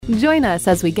Join us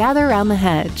as we gather around the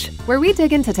hedge, where we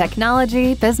dig into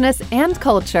technology, business, and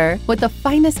culture with the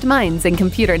finest minds in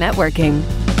computer networking.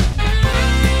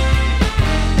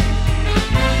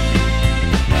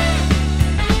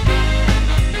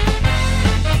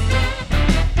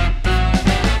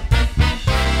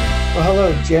 Well,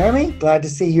 hello, Jeremy. Glad to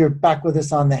see you're back with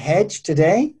us on the hedge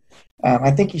today.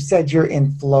 I think you said you're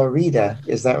in Florida.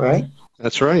 Is that right?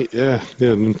 That's right. Yeah.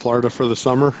 I'm in Florida for the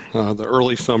summer, the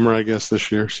early summer, I guess,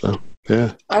 this year. So,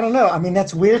 yeah. I don't know. I mean,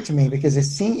 that's weird to me because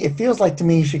it feels like to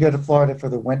me you should go to Florida for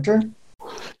the winter.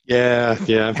 Yeah.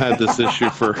 I've had this issue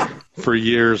for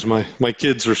years. My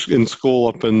kids are in school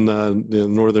up in the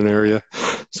northern area,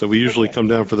 so we usually come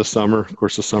down for the summer. Of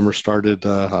course, the summer started,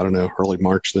 early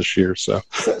March this year, so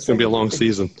it's going to be a long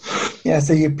season. Yeah,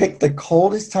 so you picked the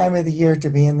coldest time of the year to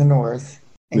be in the north,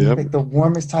 and you picked the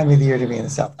warmest time of the year to be in the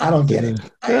south. I don't get it.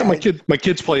 Yeah, my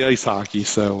kids play ice hockey,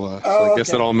 so I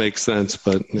guess it all makes sense.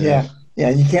 But yeah,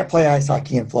 you can't play ice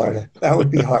hockey in Florida. That would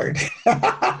be hard.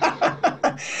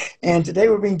 And today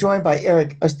we're being joined by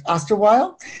Eric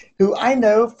Osterweil, who I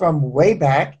know from way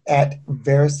back at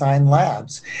VeriSign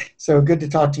Labs. So good to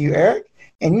talk to you, Eric.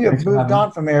 And you have moved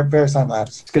on from VeriSign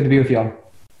Labs. It's good to be with y'all.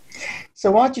 So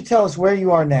why don't you tell us where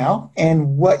you are now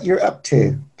and what you're up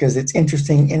to? Because it's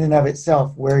interesting in and of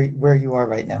itself where you are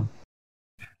right now.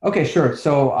 Okay, sure.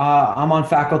 So I'm on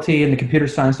faculty in the computer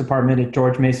science department at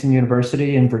George Mason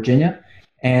University in Virginia.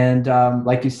 And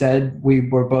like you said, we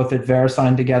were both at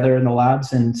VeriSign together in the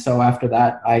labs. And so after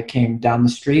that, I came down the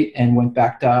street and went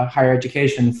back to higher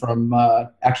education from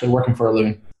actually working for a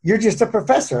living. You're just a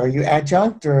professor. Are you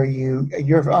adjunct or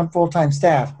you're on full-time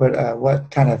staff? But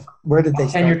where did they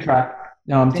start? Tenure track.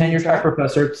 No, I'm tenure track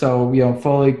professor, so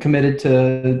fully committed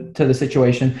to the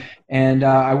situation. And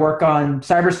I work on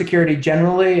cybersecurity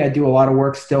generally. I do a lot of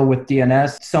work still with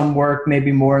DNS. Some work,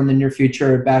 maybe more in the near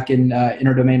future, back in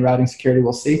interdomain routing security.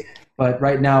 We'll see. But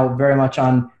right now, very much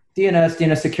on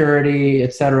DNS security,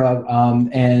 et cetera,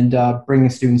 and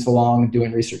bringing students along and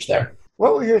doing research there.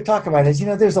 What we're here to talk about is,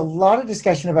 there's a lot of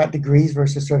discussion about degrees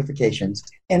versus certifications.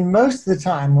 And most of the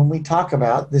time when we talk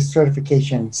about this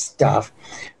certification stuff,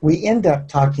 we end up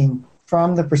talking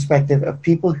from the perspective of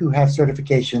people who have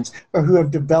certifications or who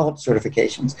have developed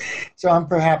certifications. So I'm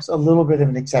perhaps a little bit of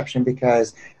an exception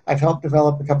because I've helped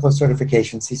develop a couple of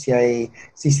certifications, CCIE,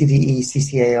 CCDE,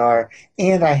 CCAR,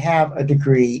 and I have a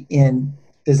degree in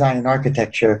design and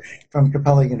architecture from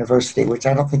Capella University, which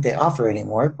I don't think they offer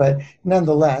anymore, but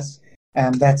nonetheless,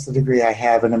 that's the degree I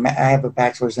have, and I have a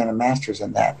bachelor's and a master's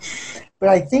in that. But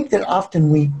I think that often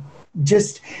we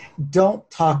just don't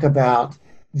talk about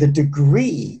the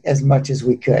degree as much as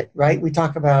we could, right? We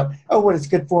talk about, what it's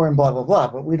good for and blah, blah, blah,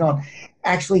 but we don't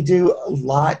actually do a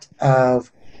lot of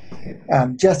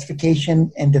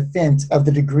justification and defense of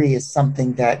the degree as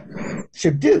something that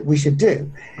we should do.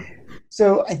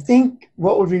 So I think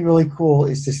what would be really cool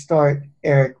is to start,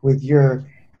 Eric, with your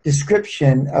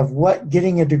description of what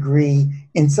getting a degree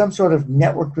in some sort of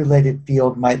network-related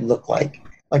field might look like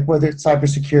whether it's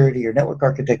cybersecurity or network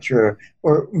architecture,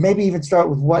 or maybe even start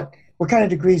with what kind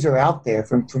of degrees are out there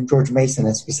from George Mason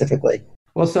and specifically.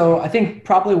 Well, so I think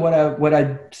probably what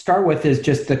I'd start with is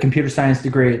just the computer science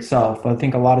degree itself. I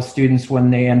think a lot of students,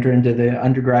 when they enter into the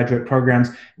undergraduate programs,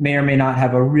 may or may not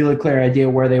have a really clear idea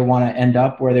where they want to end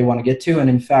up, where they want to get to. And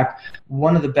in fact,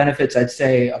 one of the benefits, I'd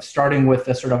say, of starting with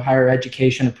a sort of higher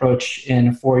education approach in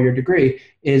a four-year degree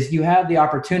is you have the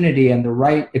opportunity and the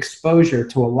right exposure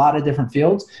to a lot of different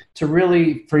fields to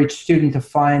really, for each student to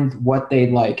find what they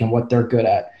like and what they're good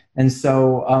at. And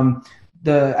so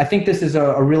I think this is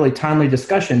a really timely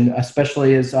discussion,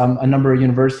 especially as a number of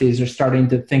universities are starting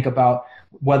to think about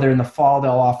whether in the fall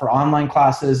they'll offer online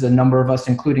classes. A number of us,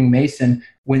 including Mason,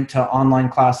 went to online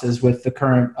classes with the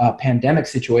current pandemic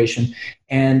situation.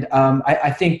 And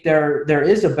I think there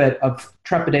is a bit of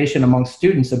trepidation among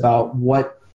students about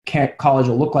what college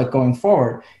will look like going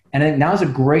forward. And I think now is a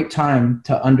great time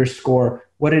to underscore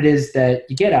what it is that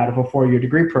you get out of a four-year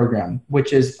degree program,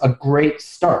 which is a great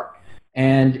start.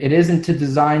 And it isn't to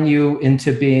design you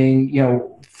into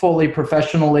being, fully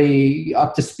professionally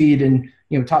up to speed and,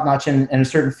 top-notch in a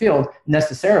certain field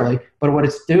necessarily. But what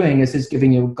it's doing is it's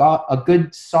giving you a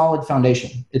good, solid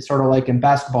foundation. It's sort of like in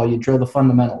basketball, you drill the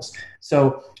fundamentals.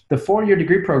 So the four-year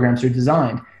degree programs are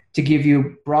designed to give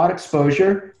you broad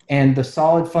exposure and the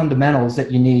solid fundamentals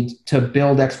that you need to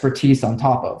build expertise on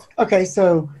top of. Okay,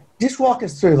 so just walk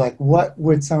us through, what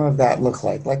would some of that look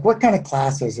like? What kind of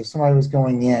classes, if somebody was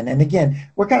going in? And again,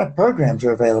 what kind of programs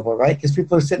are available, right? Because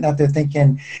people are sitting out there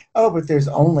thinking, but there's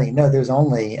only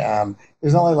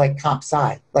comp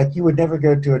sci. You would never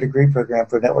go to a degree program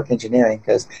for network engineering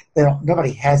because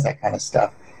nobody has that kind of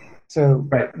stuff. So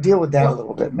Right. deal with that a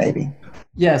little bit, maybe.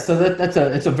 Yeah, so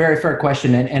it's a very fair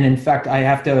question, and in fact, I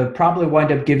have to probably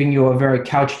wind up giving you a very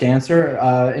couched answer,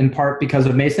 in part because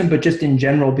of Mason, but just in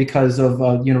general because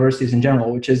of universities in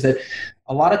general, which is that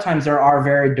a lot of times there are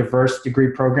very diverse degree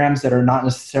programs that are not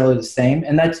necessarily the same,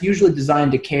 and that's usually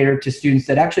designed to cater to students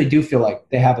that actually do feel like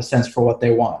they have a sense for what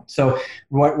they want. So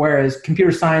whereas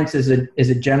computer science is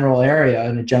a general area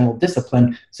and a general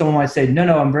discipline, someone might say,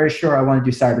 no, I'm very sure I want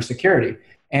to do cybersecurity.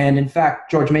 And in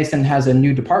fact, George Mason has a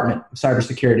new department of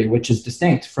cybersecurity, which is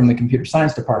distinct from the computer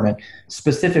science department,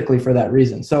 specifically for that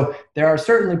reason. So there are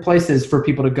certainly places for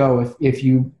people to go if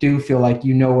you do feel like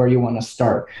you know where you want to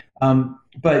start.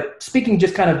 But speaking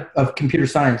just kind of computer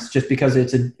science, just because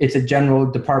it's a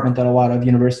general department that a lot of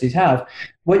universities have,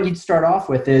 what you'd start off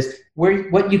with is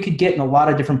what you could get in a lot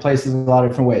of different places in a lot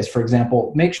of different ways. For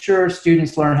example, make sure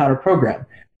students learn how to program.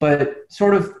 But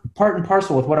sort of part and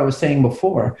parcel with what I was saying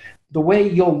before, the way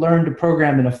you'll learn to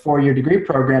program in a 4-year degree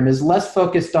program is less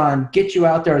focused on get you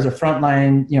out there as a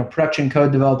frontline, production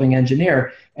code developing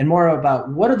engineer, and more about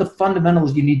what are the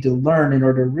fundamentals you need to learn in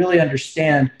order to really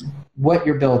understand what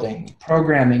you're building,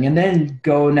 programming, and then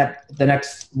go the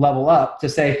next level up to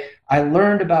say, I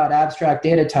learned about abstract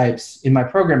data types in my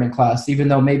programming class, even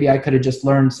though maybe I could have just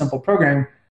learned simple programming,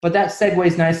 but that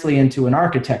segues nicely into an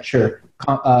architecture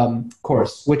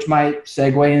course, which might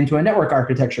segue into a network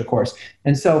architecture course.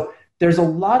 And so there's a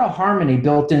lot of harmony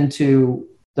built into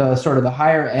the sort of the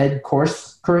higher ed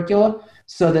course curricula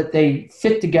so that they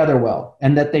fit together well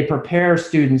and that they prepare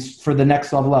students for the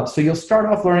next level up. So you'll start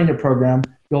off learning to program,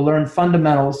 you'll learn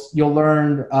fundamentals, you'll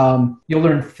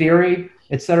learn theory,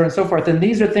 et cetera, and so forth. And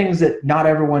these are things that not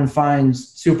everyone finds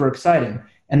super exciting.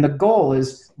 And the goal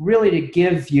is really to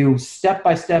give you step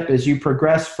by step as you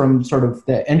progress from sort of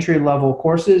the entry level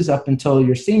courses up until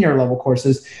your senior level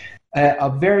courses, a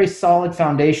very solid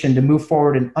foundation to move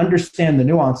forward and understand the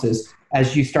nuances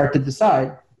as you start to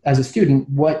decide as a student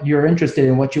what you're interested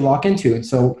in, what you lock into. And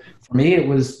so for me, it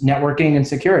was networking and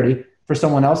security. For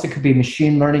someone else, it could be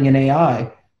machine learning and AI.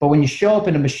 But when you show up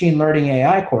in a machine learning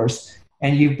AI course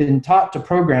and you've been taught to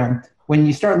program, when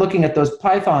you start looking at those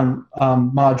Python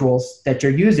modules that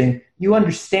you're using, you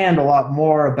understand a lot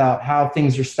more about how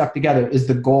things are stuck together is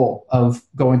the goal of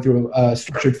going through a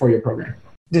structured 4-year program.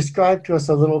 Describe to us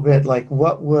a little bit, like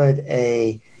what would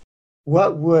a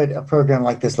program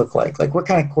like this look like? Like what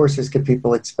kind of courses could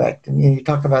people expect? And you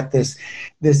talk about this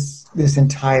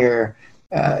entire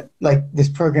this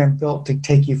program built to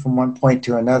take you from one point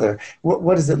to another.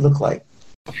 What does it look like?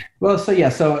 Well,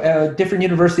 so different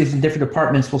universities and different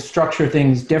departments will structure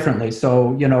things differently.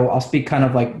 So, I'll speak kind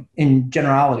of like in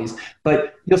generalities,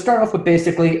 but you'll start off with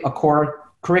basically a core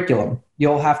curriculum.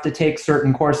 You'll have to take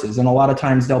certain courses, and a lot of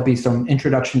times there'll be some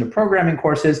introduction to programming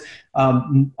courses.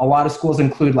 A lot of schools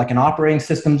include like an operating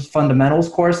systems fundamentals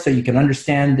course, so you can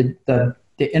understand the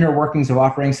inner workings of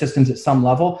operating systems at some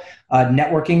level.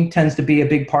 Networking tends to be a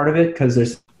big part of it because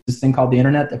there's this thing called the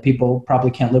internet that people probably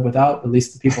can't live without, at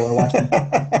least the people who are watching.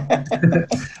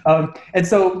 And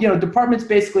so, departments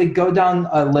basically go down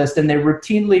a list and they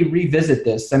routinely revisit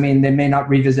this. I mean, they may not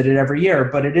revisit it every year,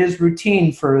 but it is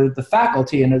routine for the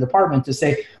faculty in a department to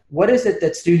say, what is it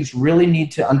that students really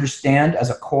need to understand as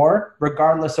a core,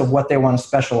 regardless of what they want to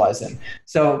specialize in?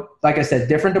 So, like I said,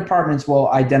 different departments will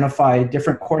identify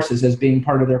different courses as being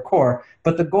part of their core,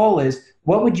 but the goal is,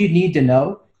 what would you need to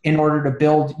know in order to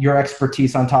build your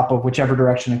expertise on top of whichever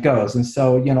direction it goes? And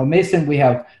so, Mason, we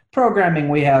have programming,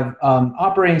 we have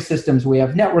operating systems, we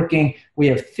have networking, we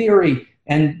have theory.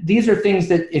 And these are things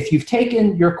that if you've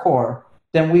taken your core,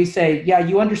 then we say, yeah,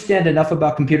 you understand enough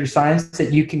about computer science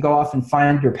that you can go off and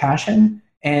find your passion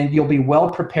and you'll be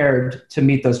well prepared to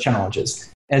meet those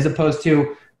challenges. As opposed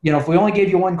to, if we only gave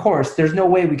you one course, there's no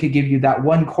way we could give you that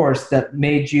one course that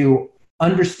made you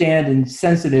understand and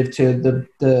sensitive to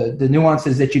the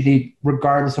nuances that you need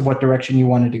regardless of what direction you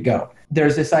wanted to go.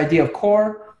 There's this idea of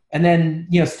core, and then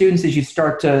students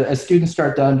as students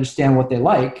start to understand what they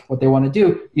like, what they want to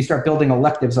do, you start building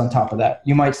electives on top of that.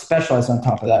 You might specialize on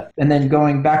top of that. And then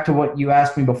going back to what you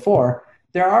asked me before,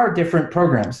 there are different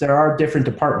programs, there are different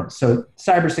departments. So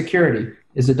cybersecurity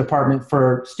is a department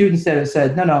for students that have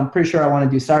said, no, I'm pretty sure I want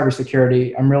to do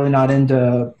cybersecurity. I'm really not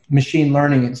into machine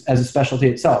learning as a specialty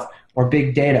itself, or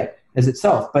big data as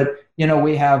itself. But,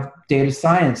 we have data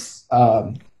science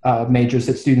majors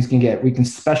that students can get. We can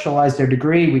specialize their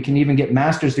degree. We can even get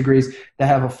master's degrees that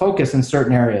have a focus in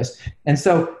certain areas. And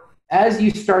so as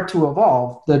you start to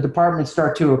evolve, the departments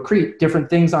start to accrete different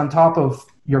things on top of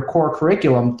your core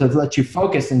curriculum to let you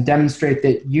focus and demonstrate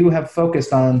that you have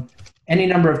focused on any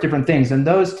number of different things. And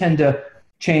those tend to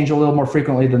change a little more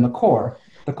frequently than the core.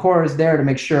 the core is there to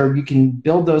make sure you can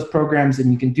build those programs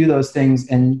and you can do those things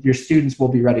and your students will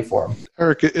be ready for them.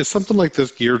 Eric, is something like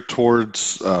this geared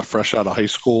towards fresh out of high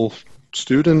school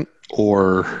student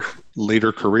or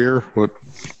later career? What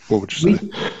would you say?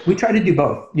 We try to do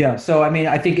both. Yeah. So, I mean,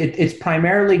 I think it's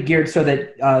primarily geared so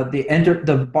that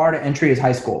the bar to entry is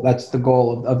high school. That's the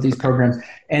goal of these programs.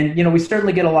 And, we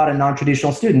certainly get a lot of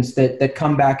non-traditional students that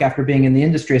come back after being in the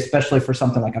industry, especially for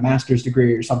something like a master's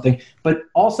degree or something, but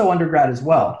also undergrad as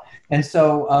well. And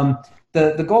so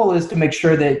the goal is to make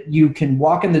sure that you can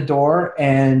walk in the door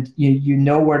and you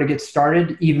know where to get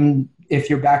started, even if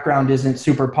your background isn't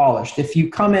super polished. If you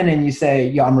come in and you say,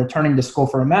 yeah, I'm returning to school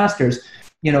for a master's,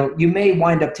 you may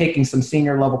wind up taking some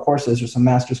senior level courses or some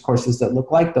master's courses that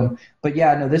look like them. But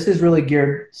yeah, no, this is really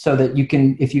geared so that you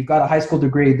can, if you've got a high school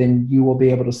degree, then you will be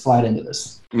able to slide into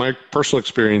this. My personal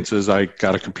experience is I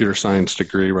got a computer science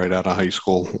degree right out of high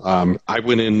school. I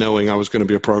went in knowing I was going to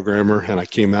be a programmer, and I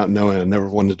came out knowing I never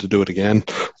wanted to do it again,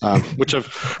 which I've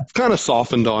kind of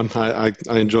softened on. I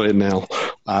enjoy it now.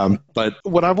 But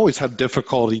what I've always had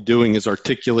difficulty doing is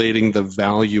articulating the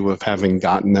value of having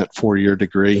gotten that 4-year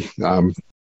degree.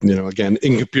 Again,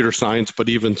 in computer science, but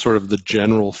even sort of the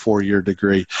general 4-year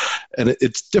degree. And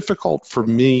it's difficult for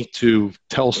me to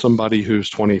tell somebody who's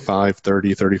 25,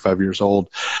 30, 35 years old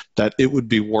that it would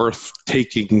be worth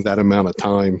taking that amount of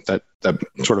time, that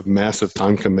sort of massive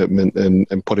time commitment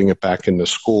and putting it back into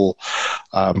school.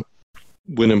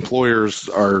 When employers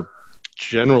are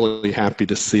generally happy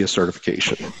to see a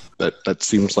certification. That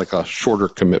seems like a shorter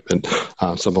commitment.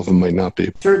 Some of them might not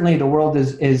be. Certainly the world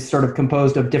is sort of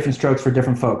composed of different strokes for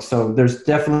different folks. So there's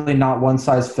definitely not one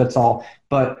size fits all.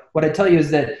 But what I tell you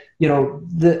is that,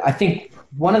 I think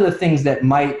one of the things that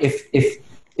might,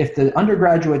 if the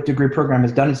undergraduate degree program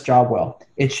has done its job well,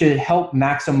 it should help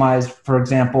maximize, for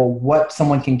example, what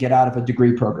someone can get out of a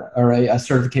degree program or a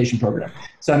certification program.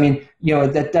 So, I mean,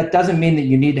 that doesn't mean that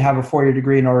you need to have a 4-year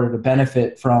degree in order to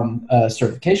benefit from a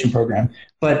certification program.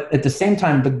 But at the same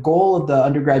time, the goal of the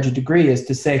undergraduate degree is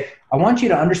to say, I want you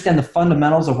to understand the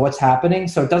fundamentals of what's happening,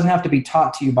 so it doesn't have to be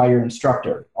taught to you by your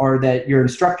instructor, or that your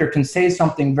instructor can say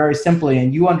something very simply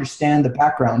and you understand the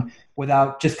background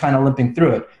without just kind of limping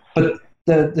through it. But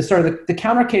the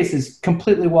counter case is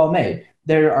completely well made.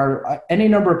 There are any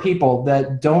number of people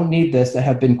that don't need this that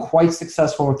have been quite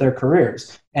successful with their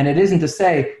careers. And it isn't to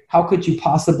say, how could you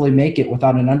possibly make it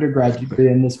without an undergraduate degree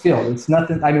in this field? It's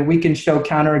nothing. I mean, we can show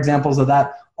counter examples of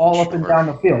that all up and down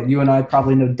the field. You and I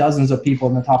probably know dozens of people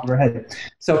on the top of our head.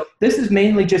 So this is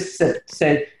mainly just to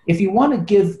say, if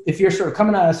you're sort of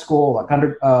coming out of school, like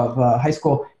high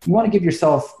school, you want to give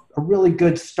yourself a really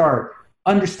good start.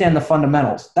 Understand the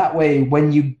fundamentals. That way,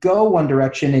 when you go one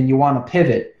direction and you want to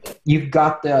pivot, you've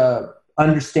got the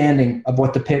understanding of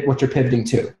what you're pivoting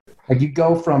to. Like you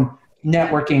go from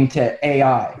networking to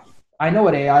AI. I know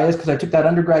what AI is because I took that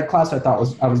undergrad class I thought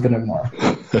I was going to ignore.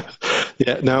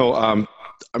 Yeah, no,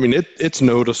 I mean, it's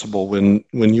noticeable when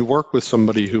you work with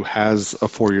somebody who has a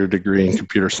 4-year degree in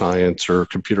computer science or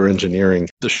computer engineering,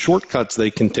 the shortcuts they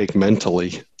can take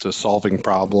mentally to solving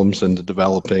problems and to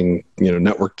developing,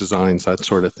 network designs, that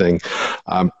sort of thing,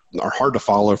 are hard to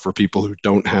follow for people who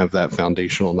don't have that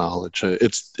foundational knowledge.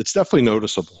 It's definitely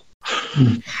noticeable.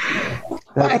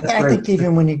 I think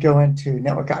even when you go into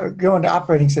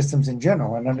operating systems in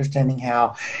general and understanding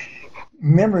how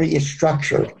memory is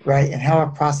structured, right, and how a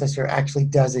processor actually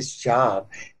does its job.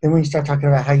 Then when you start talking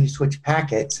about how you switch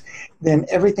packets, then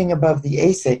everything above the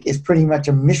ASIC is pretty much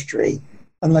a mystery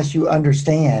unless you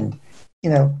understand,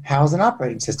 how's an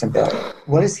operating system built?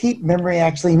 What does heap memory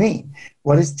actually mean?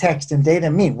 What does text and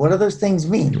data mean? What do those things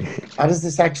mean? How does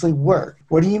this actually work?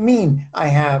 What do you mean I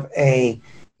have to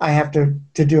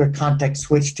do a context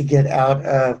switch to get out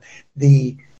of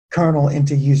the kernel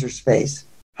into user space?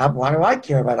 Why do I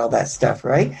care about all that stuff,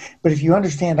 right? But if you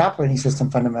understand operating system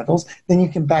fundamentals, then you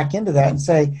can back into that and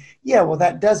say, yeah, well,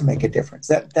 that does make a difference.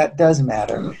 That does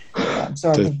matter. So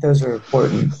I think those are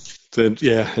important.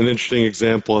 Yeah, an interesting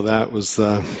example of that was,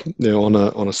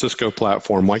 on a Cisco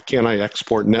platform, why can't I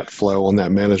export NetFlow on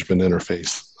that management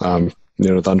interface?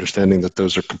 The understanding that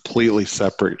those are completely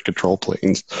separate control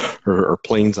planes or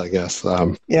planes, I guess.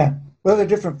 Yeah. Well, they're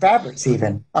different fabrics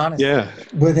even, honestly. Yeah.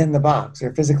 Within the box.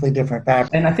 They're physically different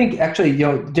fabrics. And I think actually,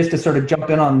 just to sort of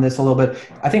jump in on this a little bit,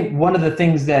 I think one of the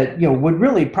things that, would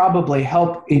really probably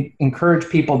help encourage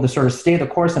people to sort of stay the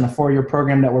course in a 4-year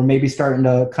program that were maybe starting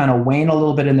to kind of wane a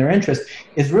little bit in their interest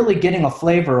is really getting a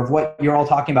flavor of what you're all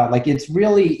talking about. Like, it's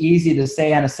really easy to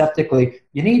say antiseptically,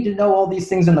 you need to know all these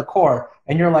things in the core.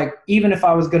 And you're like, even if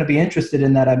I was going to be interested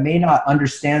in that, I may not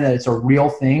understand that it's a real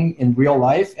thing in real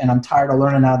life, and I'm tired of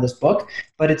learning out of this book.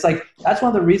 But it's like, that's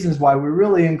one of the reasons why we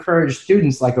really encourage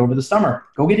students, like over the summer,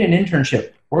 go get an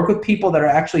internship, work with people that are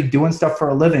actually doing stuff for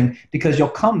a living, because you'll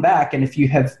come back, and if you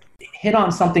have hit on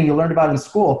something you learned about in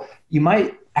school, you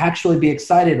might actually be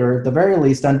excited, or at the very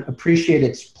least appreciate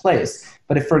its place.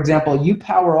 But if, for example, you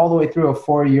power all the way through a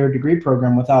 4-year degree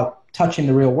program without touching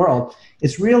the real world,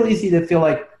 it's real easy to feel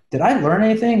like, did I learn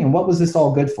anything? And what was this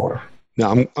all good for?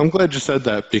 No, I'm glad you said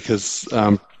that, because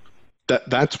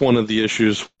that's one of the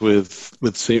issues with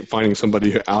finding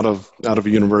somebody out of a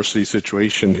university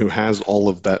situation who has all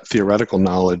of that theoretical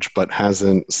knowledge but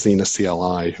hasn't seen a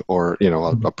CLI, or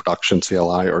a production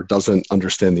CLI, or doesn't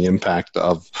understand the impact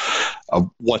of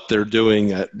what they're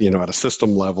doing at a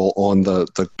system level on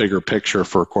the bigger picture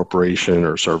for a corporation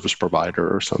or service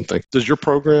provider or something. Does your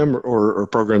program or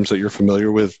programs that you're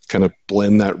familiar with kind of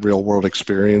blend that real world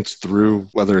experience through,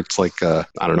 whether it's like a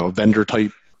vendor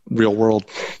type real world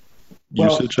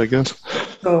usage, I guess?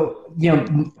 So,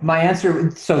 my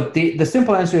answer, so the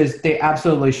simple answer is they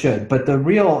absolutely should. But the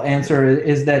real answer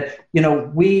is that,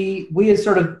 we as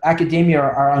sort of academia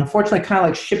are unfortunately kind of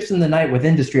like ships in the night with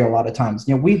industry a lot of times.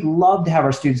 We'd love to have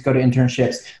our students go to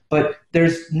internships, but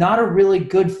there's not a really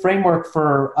good framework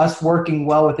for us working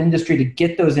well with industry to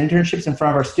get those internships in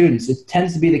front of our students. It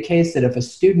tends to be the case that if a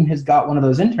student has got one of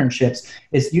those internships,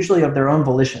 it's usually of their own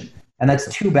volition. And that's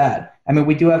too bad. I mean,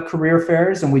 we do have career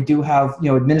fairs, and we do have,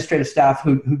 administrative staff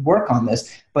who work on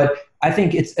this, but I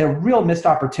think it's a real missed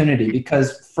opportunity,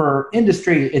 because for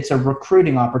industry, it's a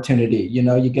recruiting opportunity.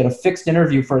 You get a fixed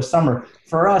interview for a summer.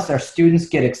 For us, our students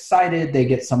get excited, they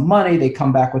get some money, they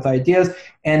come back with ideas.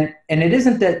 And it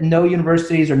isn't that no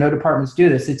universities or no departments do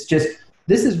this. It's just,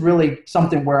 this is really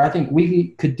something where I think we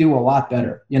could do a lot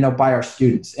better, by our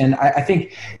students. And I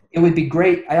think it would be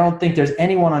great. I don't think there's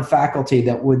anyone on faculty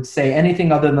that would say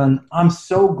anything other than, I'm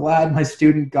so glad my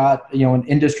student got, an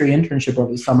industry internship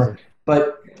over the summer.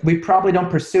 But we probably don't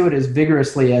pursue it as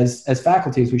vigorously as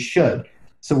faculty as we should.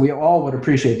 So we all would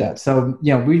appreciate that. So,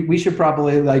 we should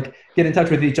probably get in touch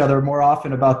with each other more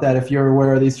often about that. If you're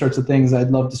aware of these sorts of things,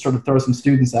 I'd love to sort of throw some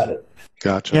students at it.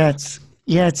 Gotcha.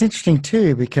 Yeah, it's interesting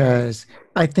too, because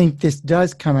I think this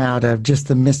does come out of just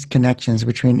the missed connections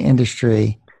between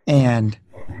industry and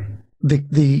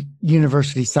the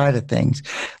university side of things.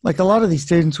 Like, a lot of these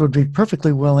students would be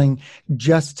perfectly willing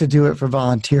just to do it for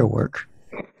volunteer work,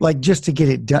 like just to get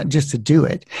it done, just to do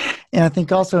it. And I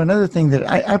think also another thing that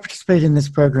I participate in this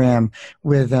program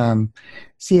with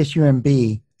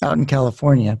CSUMB out in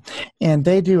California, and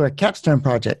they do a capstone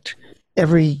project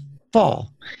every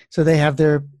fall. So they have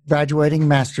their graduating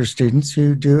master's students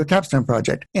who do a capstone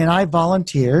project. And I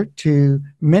volunteer to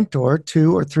mentor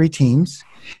 2 or 3 teams.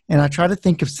 And I try to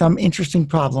think of some interesting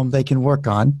problem they can work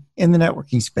on in the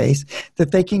networking space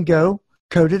that they can go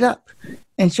code it up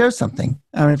and show something.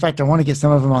 In fact, I want to get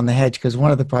some of them on the hedge, because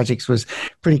one of the projects was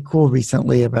pretty cool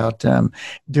recently about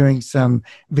doing some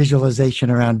visualization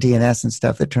around DNS and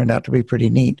stuff that turned out to be pretty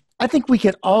neat. I think we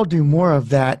could all do more of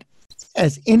that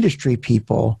as industry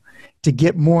people to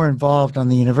get more involved on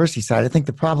the university side. I think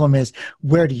the problem is,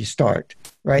 where do you start,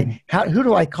 right? Who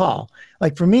do I call?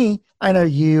 Like, for me, I know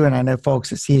you, and I know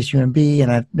folks at CSUMB,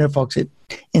 and I know folks at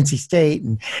NC State,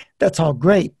 and that's all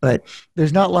great, but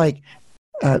there's not like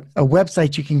a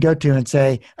website you can go to and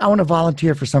say, I want to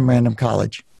volunteer for some random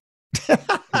college.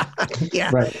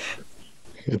 Yeah. Right.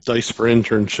 Dice for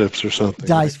internships or something.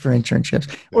 Dice for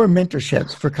internships, or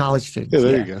mentorships for college students. Yeah,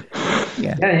 there you go.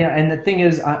 Yeah. And the thing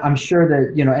is, I'm sure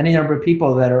that, any number of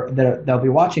people that'll be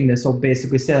watching this will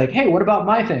basically say like, hey, what about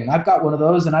my thing? I've got one of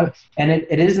those. And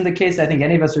it isn't the case. I think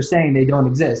any of us are saying they don't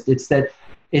exist. It's that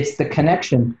it's the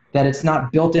connection, that it's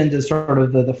not built into sort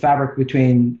of the fabric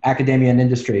between academia and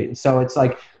industry. So it's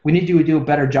like, we need to do a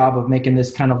better job of making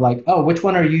this kind of like, oh, which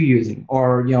one are you using?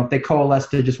 Or, if they coalesce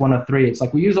to just one of 3, it's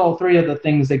like, we use all 3 of the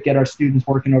things that get our students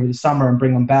working over the summer and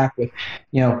bring them back with,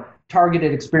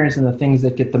 targeted experience and the things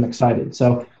that get them excited.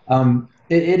 So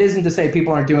it isn't to say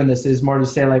people aren't doing this. It's more to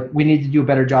say, like, we need to do a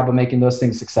better job of making those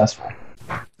things successful.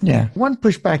 Yeah. One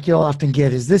pushback you'll often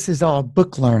get is this is all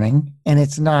book learning and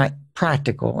it's not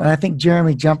practical. And I think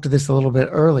Jeremy jumped to this a little bit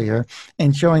earlier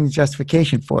in showing the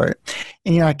justification for it.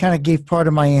 And, I kind of gave part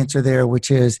of my answer there, which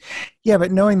is, yeah,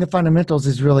 but knowing the fundamentals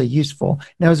is really useful.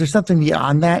 Now, is there something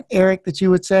beyond that, Eric, that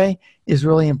you would say is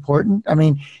really important? I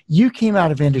mean, you came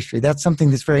out of industry. That's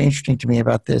something that's very interesting to me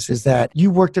about this, is that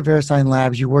you worked at VeriSign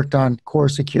Labs, you worked on core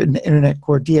security, internet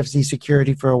core DFZ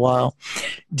security for a while,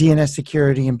 DNS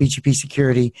security and BGP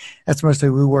security. That's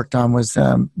mostly what we worked on, was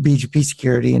BGP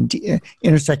security and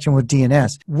intersection with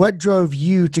DNS. What drove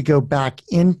you to go back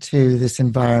into this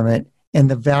environment and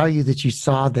the value that you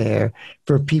saw there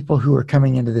for people who are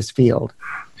coming into this field?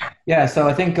 Yeah, so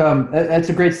I think that's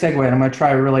a great segue, and I'm going to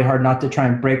try really hard not to try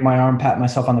and break my arm, pat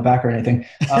myself on the back or anything.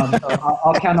 So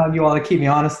I'll count on you all to keep me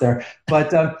honest there.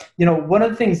 But one of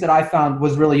the things that I found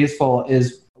was really useful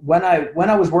is when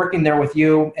I was working there with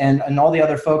you and all the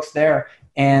other folks there,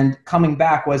 and coming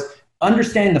back, was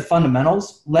understanding the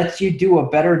fundamentals lets you do a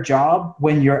better job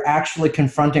when you're actually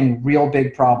confronting real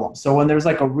big problems. So when there's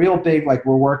like a real big, like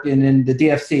we're working in the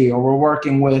DFC, or we're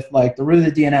working with like the root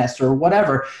of the DNS or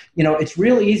whatever, it's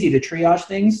really easy to triage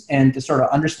things and to sort of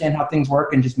understand how things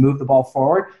work and just move the ball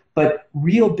forward. But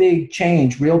real big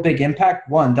change, real big impact,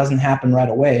 one, doesn't happen right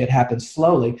away. It happens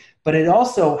slowly. But it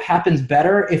also happens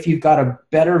better if you've got a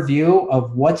better view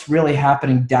of what's really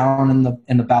happening down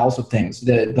in the bowels of things,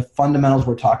 the fundamentals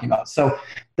we're talking about. So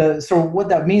what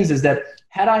that means is that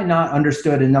had I not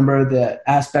understood a number of the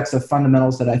aspects of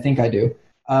fundamentals that I think I do,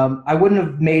 I wouldn't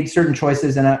have made certain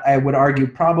choices, and I would argue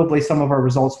probably some of our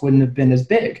results wouldn't have been as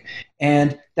big.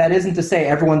 And that isn't to say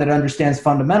everyone that understands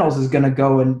fundamentals is going to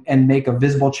go and make a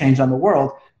visible change on the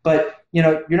world, but you're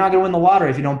not going to win the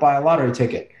lottery if you don't buy a lottery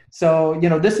ticket. So,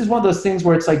 this is one of those things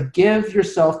where it's like, give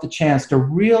yourself the chance to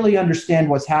really understand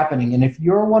what's happening. And if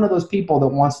you're one of those people that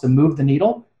wants to move the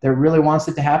needle, that really wants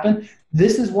it to happen,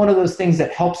 this is one of those things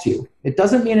that helps you. It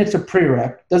doesn't mean it's a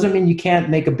prereq, doesn't mean you can't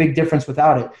make a big difference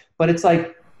without it, but it's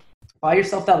like, buy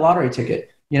yourself that lottery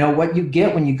ticket. What you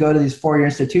get when you go to these four-year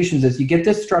institutions is you get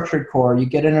this structured core, you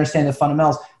get to understand the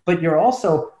fundamentals, but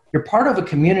you're part of a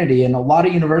community, and a lot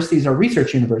of universities are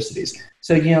research universities.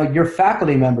 So, your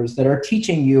faculty members that are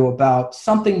teaching you about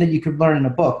something that you could learn in a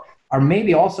book are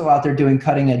maybe also out there doing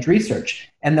cutting-edge research,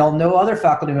 and they'll know other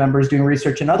faculty members doing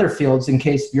research in other fields in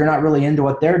case you're not really into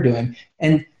what they're doing.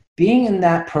 And being in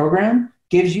that program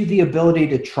gives you the ability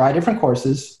to try different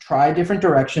courses, try different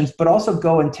directions, but also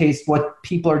go and taste what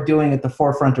people are doing at the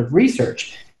forefront of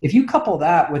research. If you couple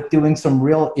that with doing some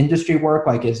real industry work,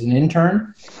 like as an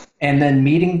intern, and then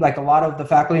meeting, like a lot of the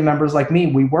faculty members like me,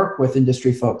 we work with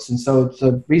industry folks. And so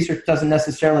the research doesn't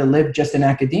necessarily live just in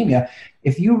academia.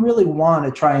 If you really want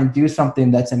to try and do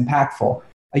something that's impactful,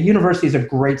 a university is a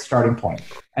great starting point.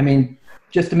 I mean,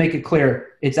 just to make it clear,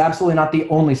 it's absolutely not the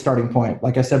only starting point.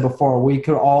 Like I said before, we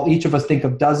could each of us think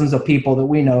of dozens of people that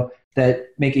we know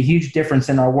that make a huge difference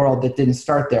in our world that didn't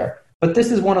start there. But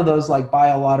this is one of those like buy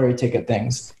a lottery ticket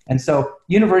things. And so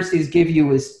universities give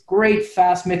you this great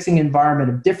fast mixing environment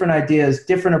of different ideas,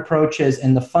 different approaches,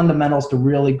 and the fundamentals to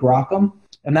really grok them.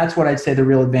 And that's what I'd say the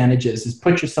real advantage is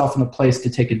put yourself in a place to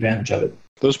take advantage of it.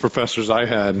 Those professors I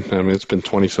had, it's been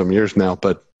 20 some years now,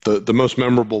 but the most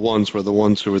memorable ones were the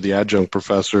ones who were the adjunct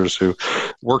professors who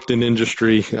worked in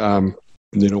industry.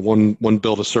 One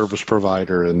built a service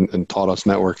provider and taught us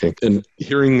networking. And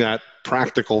hearing that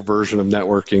practical version of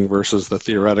networking versus the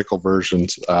theoretical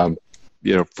versions,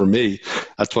 for me,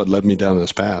 that's what led me down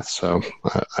this path. So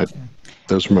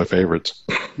those are my favorites.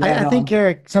 I think,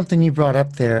 Eric, something you brought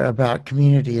up there about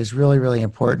community is really, really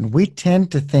important. We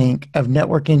tend to think of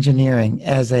network engineering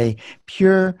as a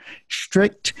pure,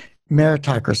 strict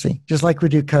meritocracy, just like we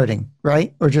do coding,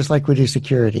 right? Or just like we do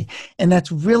security. And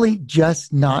that's really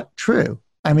just not true.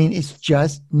 I mean, it's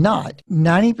just not.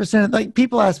 90% of, like,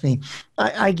 people ask me,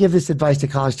 I give this advice to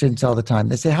college students all the time.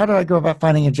 They say, how do I go about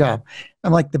finding a job?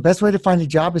 I'm like, the best way to find a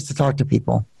job is to talk to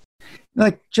people. They're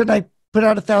like, shouldn't I put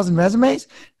out 1,000 resumes?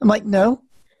 I'm like, no,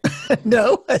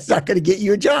 no, that's not going to get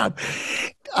you a job.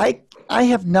 I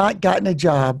have not gotten a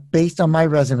job based on my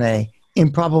resume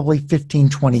in probably 15,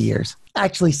 20 years.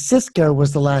 Actually, Cisco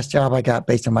was the last job I got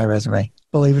based on my resume,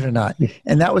 believe it or not.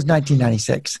 And that was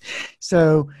 1996.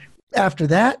 So after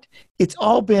that, it's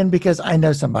all been because I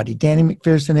know somebody, Danny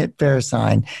McPherson at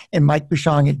VeriSign and Mike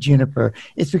Bouchong at Juniper.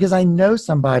 It's because I know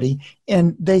somebody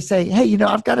and they say, hey,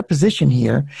 I've got a position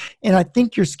here and I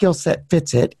think your skill set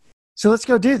fits it. So let's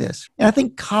go do this. And I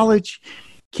think college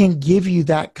can give you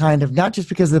that kind of, not just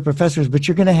because of the professors, but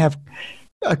you're going to have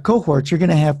a cohort, you're going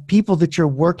to have people that you're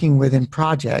working with in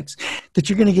projects that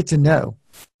you're going to get to know.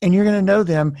 And you're going to know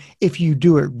them, if you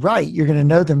do it right, you're going to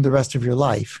know them the rest of your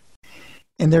life.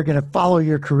 And they're going to follow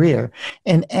your career.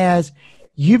 And as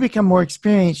you become more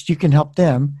experienced, you can help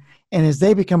them. And as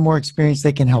they become more experienced,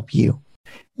 they can help you.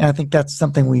 And I think that's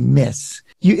something we miss.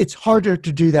 It's harder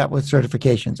to do that with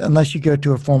certifications unless you go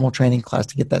to a formal training class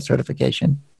to get that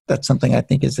certification. That's something I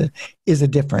think is a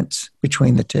difference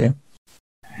between the two.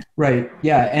 Right.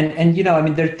 Yeah. And I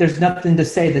mean, there's nothing to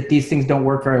say that these things don't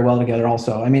work very well together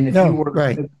also. I mean, if you were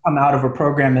to come out of a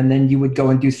program and then you would go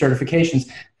and do certifications,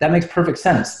 that makes perfect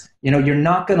sense. You're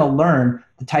not going to learn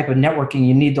the type of networking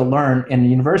you need to learn in a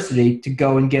university to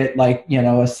go and get a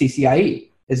CCIE.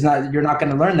 You're not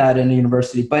going to learn that in a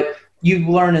university, but you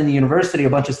learn in the university a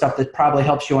bunch of stuff that probably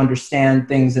helps you understand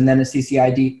things, and then a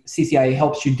CCIE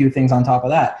helps you do things on top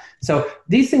of that. So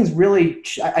these things really,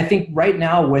 I think right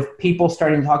now with people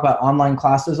starting to talk about online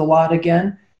classes a lot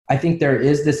again, I think there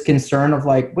is this concern of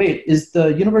wait, is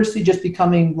the university just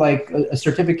becoming like a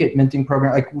certificate minting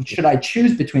program? Should I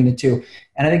choose between the two?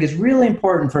 And I think it's really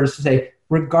important for us to say,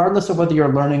 regardless of whether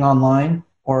you're learning online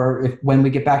or when we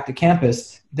get back to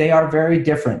campus, they are very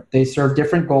different. They serve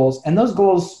different goals, and those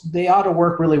goals, they ought to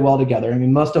work really well together. I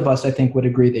mean, most of us, I think, would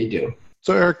agree they do.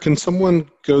 So, Eric, can someone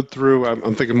go through,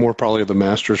 I'm thinking more probably of the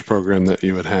master's program that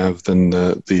you would have than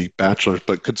the bachelor's,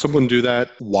 but could someone do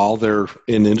that while they're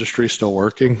in industry still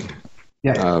working?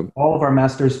 Yeah, all of our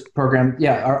master's program,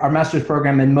 our master's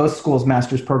program and most schools'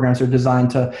 master's programs are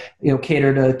designed to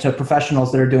cater to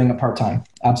professionals that are doing it part-time.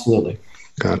 Absolutely.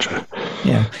 Gotcha.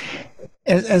 Yeah.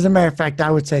 As a matter of fact,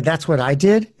 I would say that's what I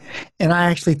did. And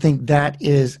I actually think that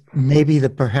is maybe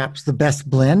perhaps the best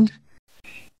blend.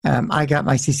 I got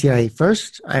my CCIE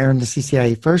first. I earned the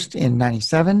CCIE first in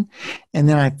 97. And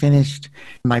then I finished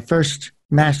my first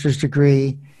master's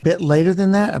degree a bit later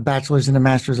than that, a bachelor's and a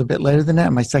master's a bit later than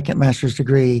that, my second master's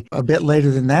degree a bit later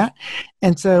than that.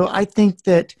 And so I think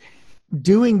that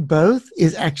doing both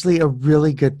is actually a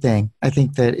really good thing. I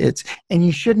think that and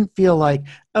you shouldn't feel like,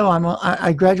 oh,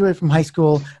 I graduated from high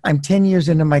school. I'm 10 years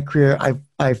into my career.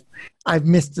 I've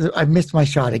missed my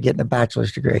shot at getting a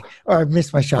bachelor's degree, or I've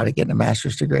missed my shot at getting a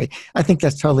master's degree. I think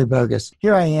that's totally bogus.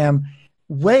 Here I am,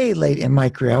 way late in my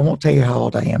career. I won't tell you how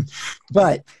old I am,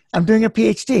 but I'm doing a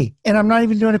PhD, and I'm not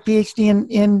even doing a PhD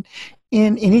in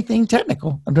anything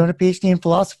technical. I'm doing a PhD in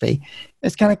philosophy.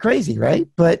 It's kind of crazy, right?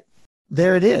 But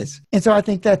there it is. And so I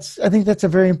think that's a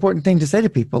very important thing to say to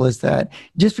people, is that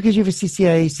just because you have a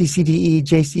CCIE, CCDE,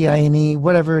 JCINE,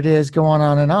 whatever it is, go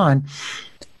on and on,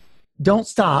 don't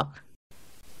stop.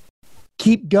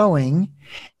 Keep going.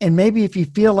 And maybe if you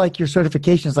feel like your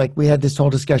certifications, like we had this whole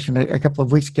discussion a couple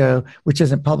of weeks ago, which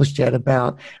isn't published yet,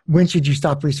 about when should you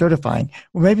stop recertifying?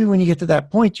 Well, maybe when you get to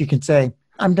that point, you can say,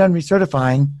 I'm done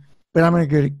recertifying, but I'm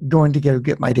going to go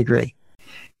get my degree.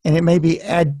 And it may be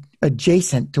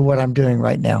adjacent to what I'm doing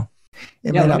right now.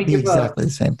 It may not be exactly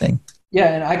the same thing.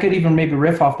 Yeah, and I could even maybe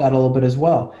riff off that a little bit as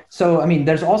well. So, I mean,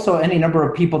 there's also any number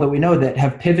of people that we know that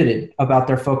have pivoted about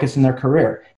their focus in their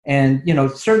career. And,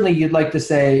 certainly you'd like to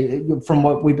say, from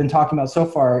what we've been talking about so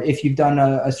far, if you've done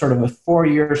a sort of a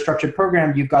 4-year structured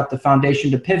program, you've got the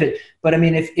foundation to pivot. But I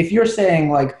mean, if you're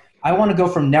saying I want to go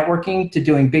from networking to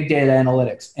doing big data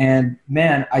analytics, and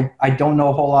man, I don't know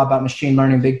a whole lot about machine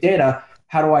learning, big data,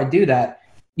 how do I do that?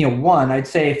 One, I'd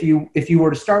say if you were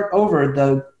to start over,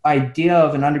 the idea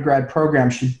of an undergrad program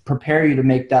should prepare you to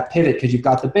make that pivot because you've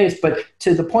got the base. But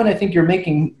to the point I think you're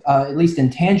making, at least in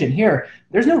tangent here,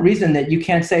 there's no reason that you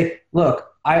can't say,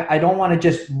 look, I don't want to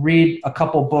just read a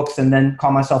couple books and then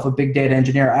call myself a big data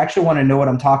engineer. I actually want to know what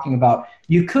I'm talking about.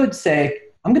 You could say,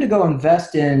 I'm going to go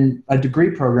invest in a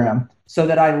degree program so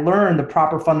that I learn the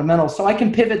proper fundamentals, so I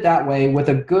can pivot that way with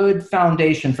a good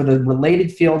foundation for the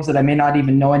related fields that I may not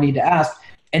even know I need to ask.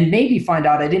 And maybe find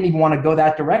out I didn't even want to go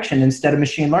that direction. Instead of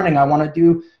machine learning,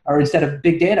 instead of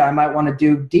big data, I might want to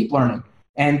do deep learning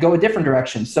and go a different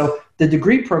direction. So the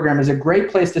degree program is a great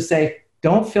place to say,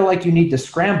 don't feel like you need to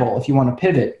scramble if you want to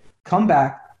pivot. Come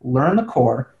back, learn the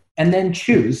core, and then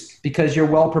choose, because you're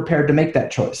well prepared to make that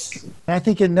choice. I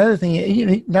think another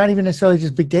thing, not even necessarily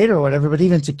just big data or whatever, but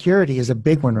even security is a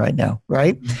big one right now,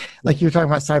 right? Like you were talking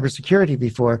about cybersecurity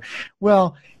before.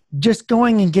 Well, just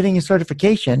going and getting a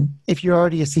certification, if you're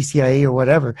already a CCIE or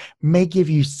whatever, may give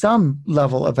you some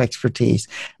level of expertise,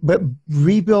 but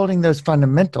rebuilding those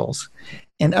fundamentals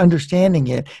and understanding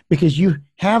it, because you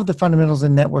have the fundamentals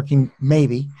in networking,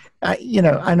 maybe. I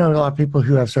know a lot of people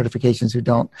who have certifications who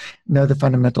don't know the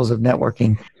fundamentals of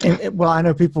networking. And, I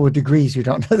know people with degrees who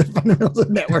don't know the fundamentals of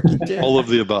networking too. All of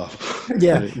the above.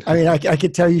 Yeah. I mean, I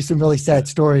could tell you some really sad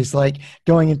stories, like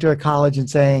going into a college and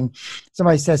saying,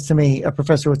 somebody says to me, a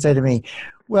professor would say to me,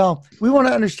 well, we want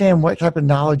to understand what type of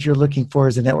knowledge you're looking for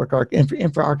as a network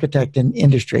infra architect in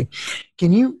industry.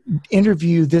 Can you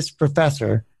interview this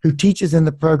professor who teaches in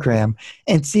the program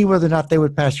and see whether or not they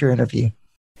would pass your interview?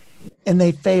 and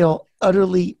they fail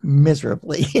utterly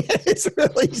miserably. It's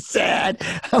really sad.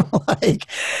 I'm like,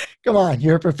 come on,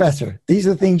 you're a professor. These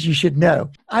are things you should know.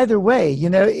 Either way,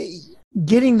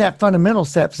 getting that fundamental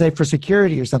set, say for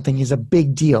security or something, is a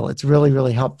big deal. It's really,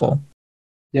 really helpful.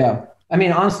 Yeah. I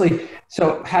mean, honestly,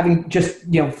 so having just,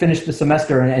 finished the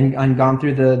semester and gone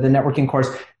through the networking course,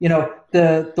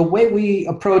 the way we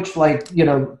approach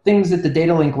things at the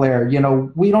data link layer,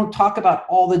 we don't talk about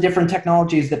all the different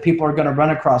technologies that people are going to run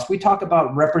across. We talk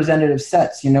about representative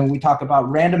sets, we talk about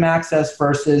random access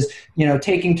versus,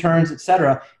 taking turns, et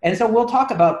cetera. And so we'll talk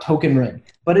about token ring,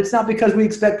 but it's not because we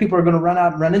expect people are going to run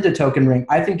out and run into token ring.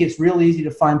 I think it's real easy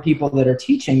to find people that are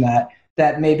teaching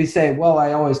that maybe say, well,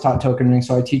 I always taught token ring,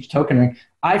 so I teach token ring.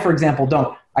 I, for example,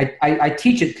 don't. I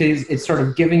teach it because it's sort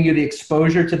of giving you the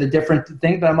exposure to the different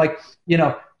things, but I'm like,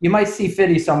 you might see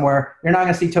Fiddy somewhere. You're not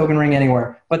going to see token ring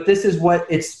anywhere, but this is what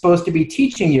it's supposed to be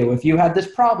teaching you. If you had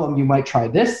this problem, you might try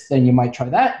this, then you might try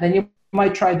that, then you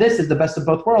might try this as the best of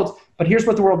both worlds, but here's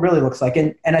what the world really looks like.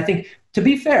 And I think, to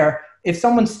be fair, if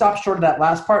someone stops short of that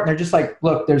last part and they're just like,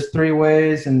 look, there's 3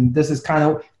 ways and this is kind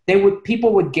of,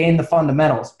 people would gain the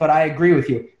fundamentals. But I agree with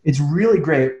you. It's really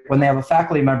great when they have a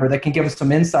faculty member that can give us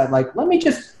some insight, like, let me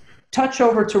just touch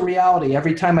over to reality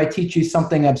every time I teach you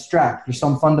something abstract or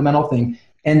some fundamental thing.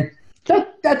 And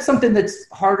that's something that's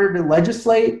harder to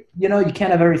legislate. You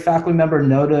can't have every faculty member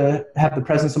know to have the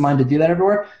presence of mind to do that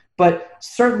everywhere. But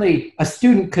certainly a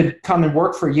student could come and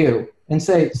work for you and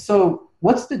say, so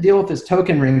what's the deal with this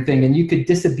token ring thing? And you could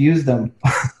disabuse them.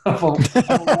 Oh,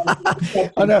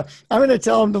 no. I'm going to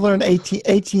tell them to learn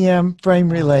ATM, frame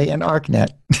relay, and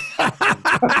ArcNet.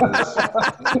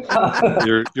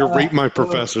 Your Rate My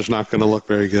Professor's not going to look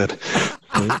very good.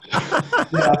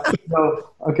 Yeah. No.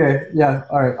 Okay. Yeah.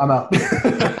 All right. I'm out.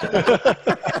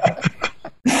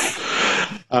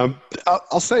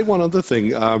 I'll say one other thing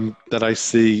that I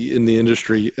see in the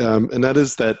industry, and that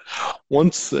is that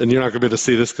once, and you're not going to be able to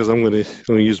see this because I'm going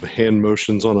to use my hand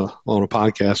motions on a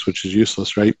podcast, which is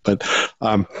useless, right? But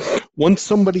once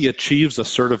somebody achieves a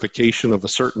certification of a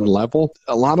certain level,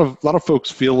 a lot of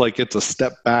folks feel like it's a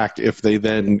step back if they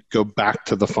then go back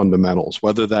to the fundamentals,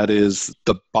 whether that is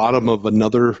the bottom of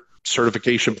another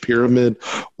certification pyramid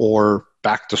or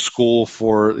back to school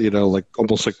for,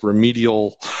 almost like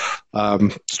remedial,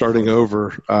 starting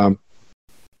over.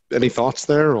 Any thoughts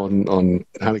there on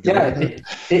how to get it?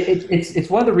 It's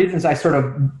one of the reasons I sort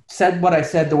of said what I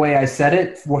said the way I said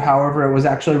it, however it was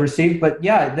actually received. But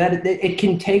yeah, that it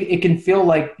can feel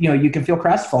like, you can feel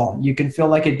crestfallen. You can feel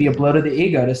like it'd be a blow to the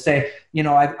ego to say,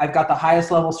 I've got the highest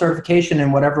level certification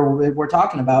in whatever we're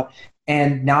talking about.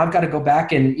 And now I've got to go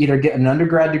back and either get an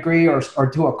undergrad degree or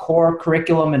do a core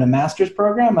curriculum in a master's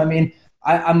program. I mean,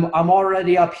 I'm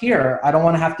already up here. I don't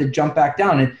want to have to jump back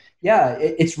down. And yeah,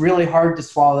 it's really hard to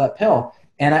swallow that pill.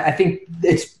 And I think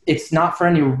it's not for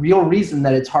any real reason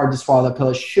that it's hard to swallow that pill.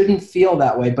 It shouldn't feel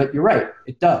that way, but you're right,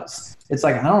 it does. It's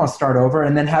like, I don't want to start over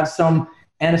and then have some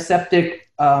antiseptic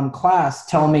class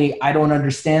tell me I don't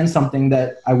understand something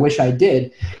that I wish I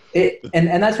did.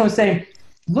 And that's what I'm saying.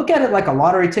 Look at it like a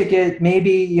lottery ticket,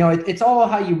 maybe, it's all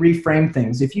how you reframe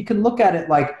things. If you can look at it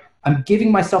like, I'm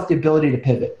giving myself the ability to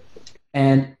pivot.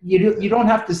 And you don't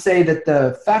have to say that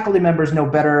the faculty members know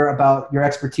better about your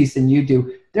expertise than you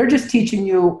do. They're just teaching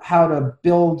you how to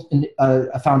build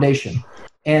a foundation.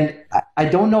 And I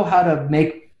don't know how to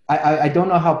I don't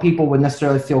know how people would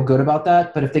necessarily feel good about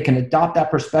that, but if they can adopt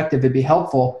that perspective, it'd be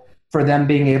helpful for them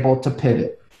being able to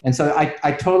pivot. And so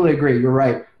I totally agree. You're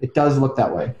right. It does look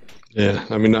that way. Yeah,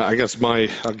 I mean, I guess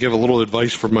I'll give a little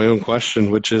advice for my own question,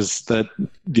 which is that,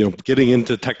 getting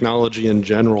into technology in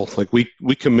general, like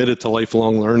we committed to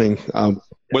lifelong learning,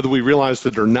 whether we realized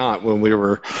it or not when we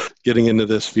were getting into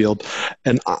this field.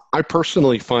 And I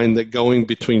personally find that going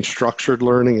between structured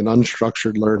learning and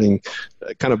unstructured learning,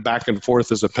 kind of back and forth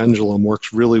as a pendulum,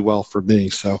 works really well for me.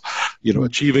 So,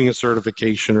 achieving a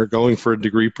certification or going for a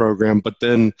degree program, but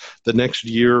then the next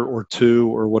year or two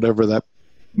or whatever that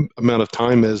amount of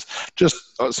time is just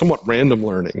somewhat random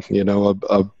learning,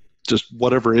 just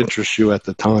whatever interests you at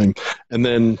the time, and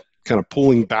then kind of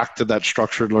pulling back to that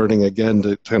structured learning again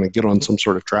to kind of get on some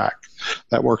sort of track.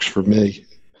 That works for me.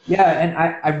 Yeah, and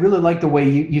I really like the way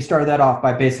you started that off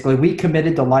by basically, we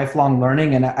committed to lifelong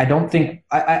learning, and I don't think,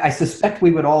 I suspect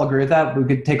we would all agree with that. We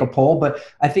could take a poll, but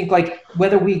I think like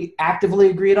whether we actively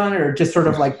agreed on it or just sort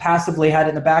of like passively had it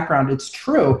in the background, it's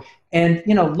true. And,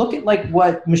 look at like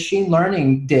what machine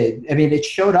learning did. I mean, it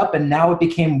showed up and now it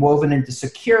became woven into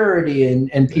security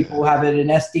and people have it in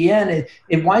SDN.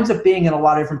 It winds up being in a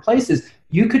lot of different places.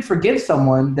 You could forgive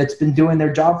someone that's been doing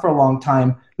their job for a long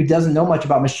time who doesn't know much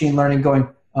about machine learning going,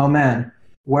 oh man,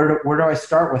 where do I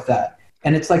start with that?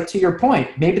 And it's like, to your point,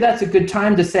 maybe that's a good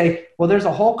time to say, well, there's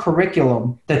a whole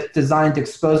curriculum that's designed to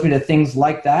expose me to things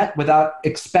like that without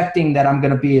expecting that I'm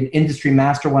going to be an industry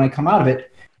master when I come out of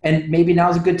it. And maybe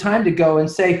now's a good time to go and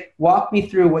say, walk me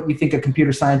through what you think a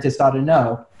computer scientist ought to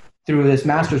know through this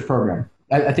master's program.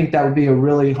 I think that would be a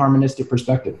really harmonistic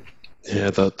perspective. Yeah,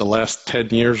 the last 10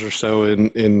 years or so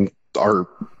in our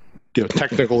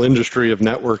technical industry of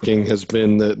networking has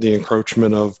been the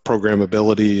encroachment of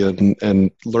programmability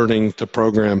and learning to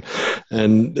program.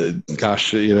 And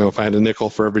gosh, if I had a nickel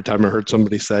for every time I heard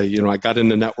somebody say, I got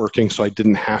into networking so I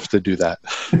didn't have to do that.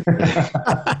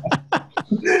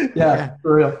 Yeah,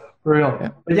 for real. Yeah.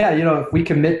 But if we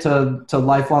commit to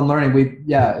lifelong learning,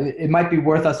 it might be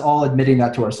worth us all admitting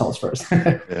that to ourselves first.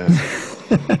 Yeah.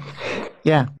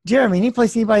 Yeah. Jeremy, any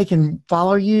place anybody can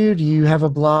follow you? Do you have a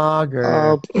blog?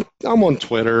 Or I'm on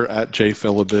Twitter at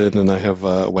jphilibin, and I have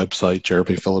a website,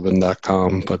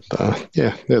 jeremyphilibin.com. But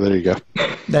there you go.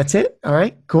 That's it? All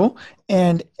right, cool.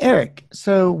 And Eric,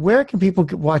 so where can people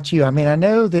watch you? I mean, I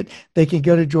know that they can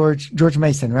go to George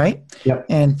Mason, right? Yep.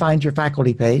 And find your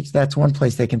faculty page. That's one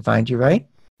place they can find you, right?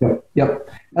 Yep.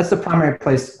 That's the primary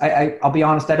place. I'll be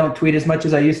honest, I don't tweet as much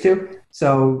as I used to.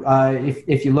 So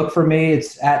if you look for me,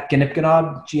 it's at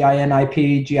Ginipginob,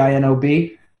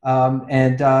 GINIPGINOB.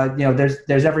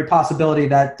 There's every possibility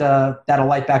that that'll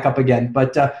light back up again.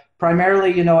 But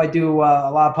primarily, I do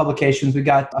a lot of publications. We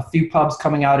got a few pubs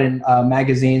coming out in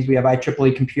magazines. We have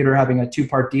IEEE Computer having a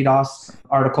 2-part DDoS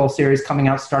article series coming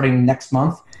out starting next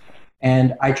month.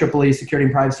 And IEEE Security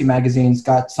and Privacy Magazine's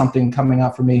got something coming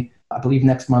out for me, I believe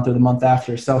next month or the month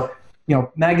after. So,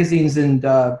 magazines and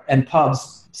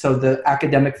pubs. So the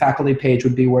academic faculty page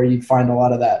would be where you'd find a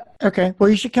lot of that. Okay. Well,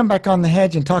 you should come back on the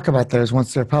Hedge and talk about those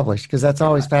once they're published, because that's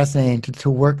always fascinating to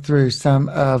work through some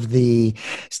of the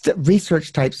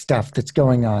research type stuff that's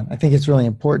going on. I think it's really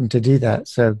important to do that.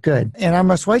 So good. And I'm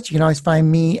Russ White. You can always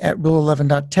find me at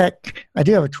rule11.tech. I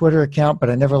do have a Twitter account,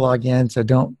 but I never log in. So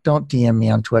don't DM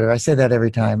me on Twitter. I say that every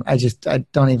time. I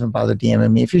don't even bother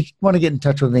DMing me. If you want to get in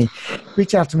touch with me,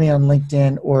 reach out to me on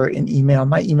LinkedIn or an email.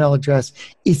 My email address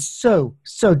is so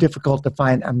difficult to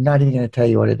find. I'm not even going to tell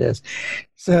you what it is.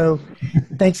 So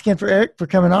thanks again for Eric for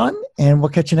coming on, and we'll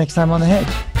catch you next time on The Hedge.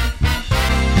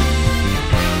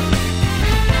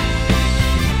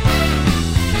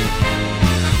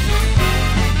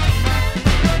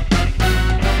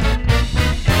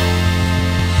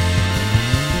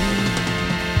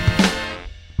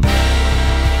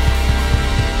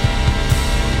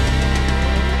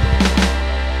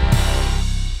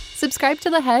 Subscribe to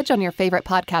The Hedge on your favorite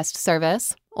podcast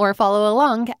service or follow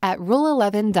along at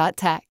rule11.tech.